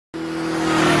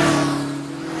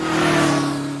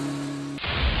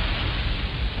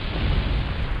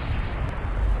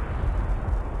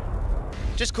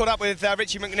Just caught up with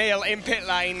Richie McNeil in pit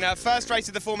lane. First race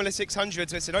of the Formula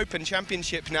 600, so it's an open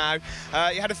championship now.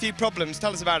 You had a few problems.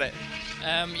 Tell us about it.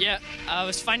 Yeah, I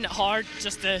was finding it hard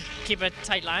just to keep a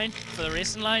tight line for the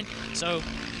racing line. So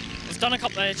we've done a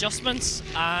couple of adjustments,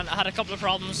 and I had a couple of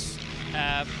problems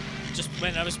just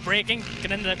when I was braking,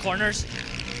 getting into the corners.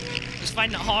 I was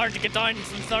finding it hard to get down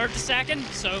from third to second.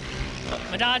 So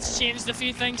my dad's changed a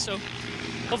few things. So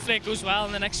hopefully it goes well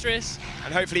in the next race.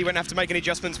 And hopefully you won't have to make any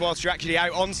adjustments whilst you're actually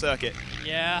out on circuit.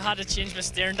 Yeah, I had to change my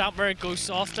steering damper, it goes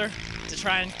softer to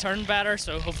try and turn better,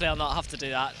 so hopefully I'll not have to do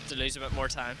that to lose a bit more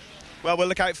time. Well, we'll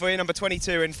look out for you, number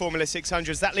 22 in Formula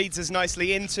 600s. That leads us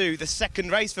nicely into the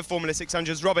second race for Formula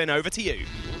 600s. Robin, over to you.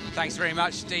 Thanks very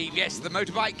much, Steve. Yes, the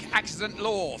motorbike accident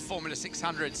law Formula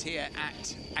 600s here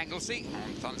at Anglesey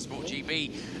on Thundersport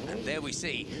GB. And there we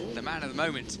see the man of the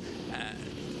moment,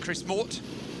 Chris Mort,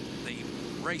 the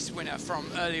race winner from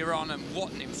earlier on, and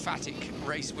what an emphatic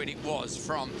race win it was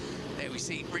from. There we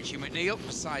see Richie McNeil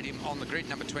beside him on the grid,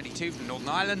 number 22 from Northern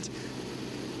Ireland.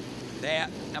 There,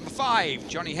 number 5,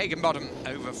 Johnny Higginbottom,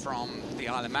 over from the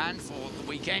Isle of Man for the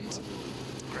weekend.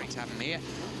 Great to have him here.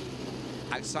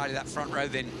 Outside of that front row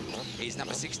then is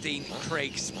number 16,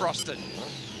 Craig Sproston.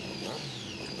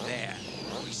 And there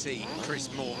we see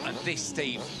Chris Moore, and this,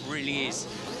 Steve, really is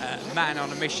a man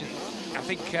on a mission. I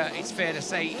think it's fair to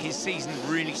say his season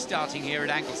really starting here at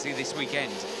Anglesey this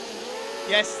weekend.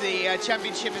 Yes, the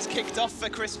championship has kicked off for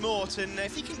Chris Mort, and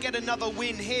if he can get another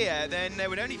win here, then there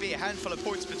would only be a handful of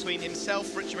points between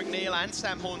himself, Richie McNeil, and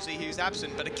Sam Hornsey, who's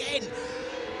absent. But again,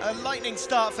 a lightning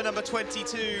start for number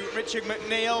 22, Richard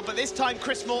McNeil, but this time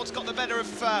Chris Mort's got the better of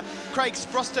Craig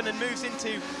Sproston and moves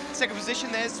into second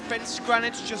position. There's Ben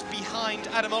Scranage just behind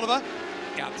Adam Oliver.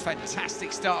 Yeah,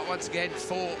 fantastic start once again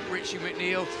for Richie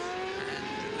McNeil.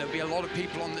 And there'll be a lot of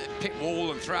people on the pit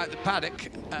wall and throughout the paddock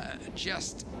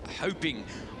just hoping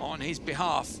on his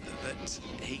behalf that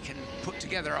he can put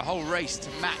together a whole race to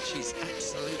match his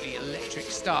absolutely electric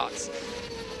starts.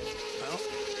 Well,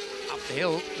 up the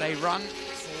hill they run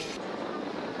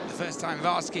for the first time of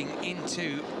asking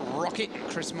into Rocket.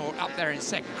 Chris Moore up there in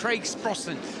second. Craig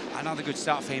Sproston, another good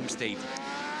start for him, Steve.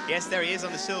 Yes, there he is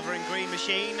on the silver and green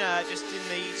machine, just in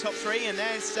the top 3. And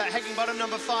there's Higginbottom,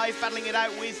 number 5, battling it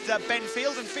out with Ben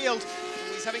Field. And Field,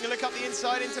 he's having a look up the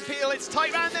inside into Peel. It's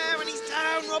tight round there, and he's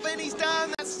down, Robin, he's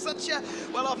down. That's such a...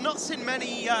 Well, I've not seen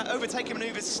many overtaking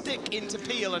manoeuvres stick into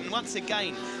Peel. And once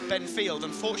again, Ben Field,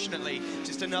 unfortunately,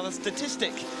 just another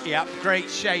statistic. Yeah, great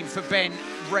shame for Ben.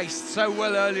 Raced so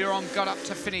well earlier on, got up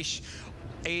to finish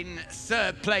in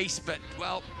third place, but,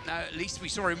 well, at least we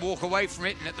saw him walk away from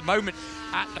it. And at the moment,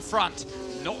 at the front,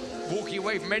 not walking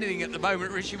away from anything at the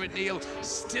moment, Richie McNeil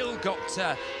still got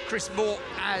Chris Mort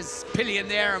as pillion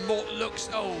there, and Mort looks,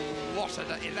 oh, what a...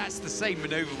 That's the same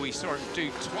manoeuvre we saw him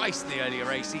do twice in the earlier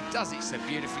race. He does it so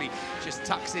beautifully, just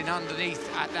tucks in underneath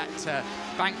at that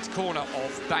banked corner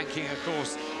of banking, of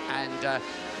course, and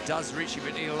does Richie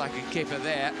McNeil like a kipper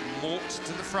there. Mort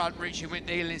to the front, Richie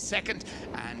McNeil in second,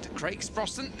 and Craig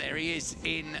Sproston, there he is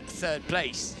in third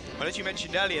place. Well, as you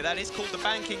mentioned earlier, that is called the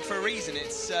banking for a reason.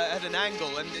 It's at an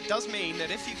angle, and it does mean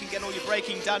that if you can get all your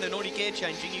braking done and all your gear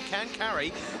changing, you can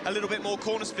carry a little bit more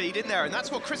corner speed in there, and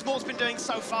that's what Chris Mort's been doing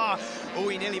so far. Oh,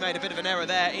 he nearly made a bit of an error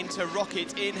there into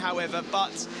Rocket in, however,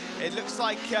 but it looks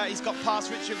like he's got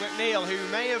past Richard McNeil,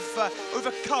 who may have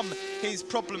overcome his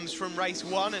problems from race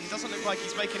 1, and doesn't look like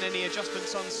he's making any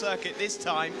adjustments on circuit this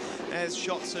time. There's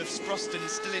shots of Sproston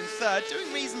still in third,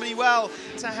 doing reasonably well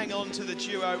to hang on to the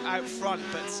duo out front,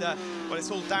 but well, it's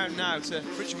all down now to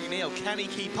Richard McNeil. Can he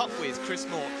keep up with Chris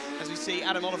Mort, as we see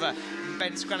Adam Oliver,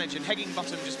 Ben Scranage and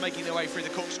Higginbottom just making their way through the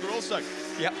corkscrew also?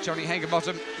 Yep, Johnny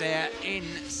Higginbottom there in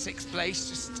 6th place,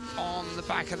 just on the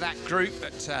back of that group.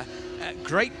 But a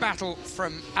great battle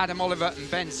from Adam Oliver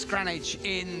and Ben Scranage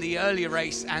in the earlier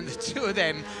race, and the two of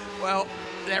them, well,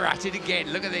 they're at it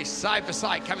again. Look at this, side by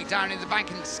side, coming down in the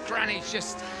bank, and Scranage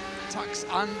just tucks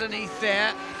underneath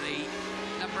there.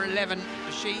 The number 11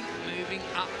 machine moving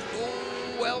up.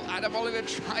 Oh, well, Adam Oliver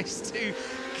tries to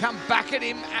come back at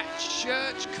him at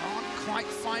Church, can't quite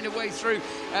find a way through.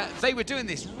 They were doing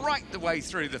this right the way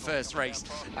through the first race,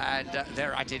 and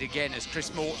they're at it again as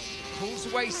Chris Moore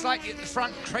pulls away slightly at the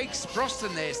front. Craig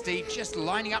Sproston there, Steve, just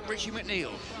lining up Richie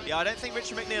McNeil. Yeah, I don't think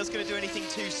Richie McNeil's going to do anything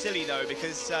too silly, though,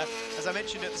 because, as I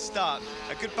mentioned at the start,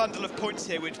 a good bundle of points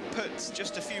here would put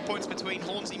just a few points between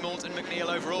Hornsey, Mort and McNeil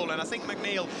overall, and I think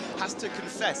McNeil has to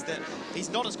confess that he's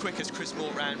not as quick as Chris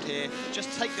Mort round here.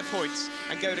 Just take the points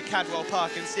and go to Cadwell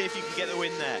Park and see if you can get the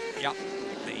win there. Yep,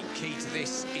 the key to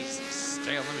this is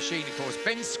stay on the machine, of course.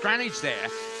 Ben Scranage there,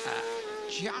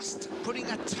 just putting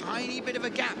a tiny bit of a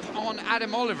gap on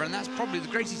Adam Oliver, and that's probably the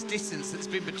greatest distance that's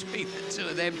been between the two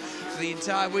of them for the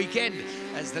entire weekend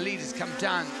as the leaders come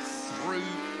down through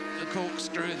the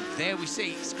corkscrew. And there we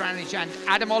see Scranage and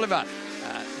Adam Oliver,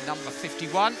 number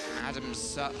 51.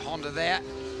 Adam's Honda there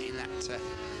in that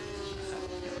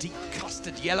deep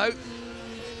custard yellow.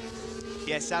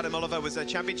 Yes, Adam Oliver was a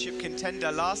championship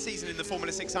contender last season in the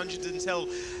Formula 600 until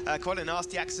quite a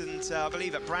nasty accident, I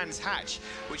believe, at Brands Hatch,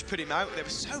 which put him out. There were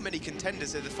so many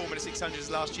contenders in the Formula 600s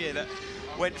last year that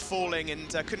went falling and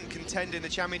couldn't contend in the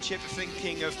championship.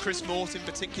 Thinking of Chris Mort in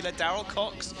particular, Darrell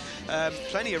Cox,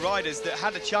 plenty of riders that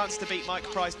had a chance to beat Mike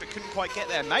Price but couldn't quite get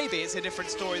there. Maybe it's a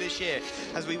different story this year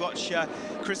as we watch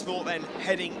Chris Mort then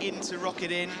heading into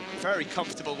Rocket Inn. Very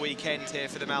comfortable weekend here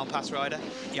for the Malpass rider.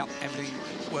 Yep, everything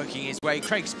working his way.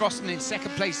 Craig Sproston in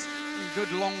second place.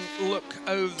 Good long look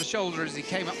over the shoulder as he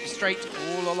came up the straight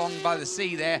all along by the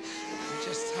sea there.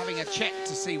 Just having a check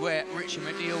to see where Richie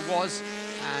McNeil was.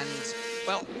 And,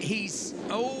 well, he's...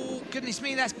 Oh, goodness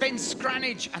me, that's Ben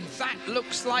Scranage. And that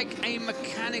looks like a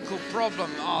mechanical problem.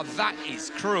 Oh, that is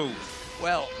cruel.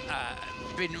 Well,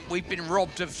 we've been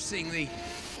robbed of seeing the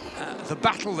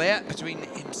battle there between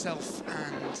himself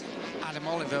and Adam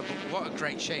Oliver, but what a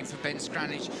great shame for Ben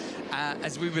Scranage.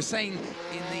 As we were saying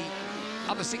in the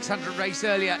other 600 race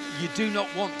earlier, you do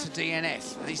not want to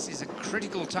DNF. This is a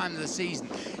critical time of the season.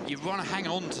 You want to hang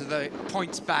on to the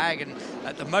points bag, and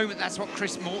at the moment that's what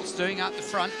Chris Mort's doing out the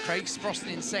front. Craig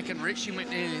Sproston in second, Richie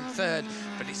McNeil in third,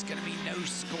 but it's going to be no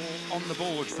score on the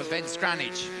board for Ben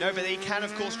Scranage. No, but he can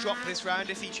of course drop this round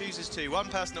if he chooses to. One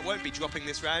person that won't be dropping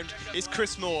this round is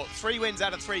Chris Mort. 3 wins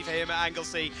out of 3 for him at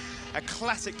Anglesey. A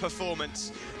classic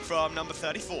performance from number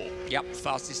 34. Yep,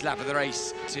 fastest lap of the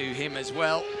race to him as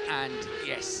well. And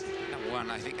yes, number 1,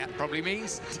 I think that probably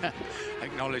means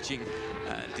acknowledging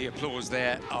the applause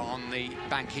there on the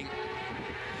banking.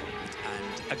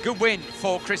 And a good win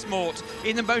for Chris Mort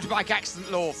in the motorbike accident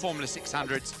law Formula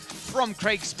 600s from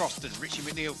Craig Sproston. Richie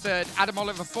McNeil third, Adam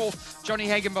Oliver fourth, Johnny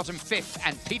Hagenbottom fifth,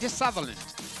 and Peter Sutherland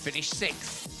finished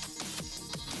sixth.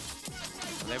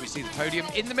 There we see the podium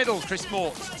in the middle, Chris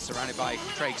Mort, surrounded by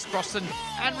Craig Sproston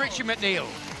and Richie McNeil.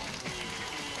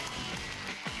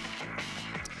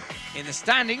 In the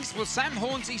standings, well, Sam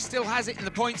Hornsey still has it in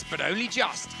the points, but only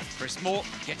just. Chris Mort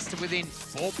gets to within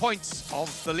 4 points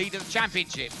of the lead of the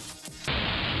championship.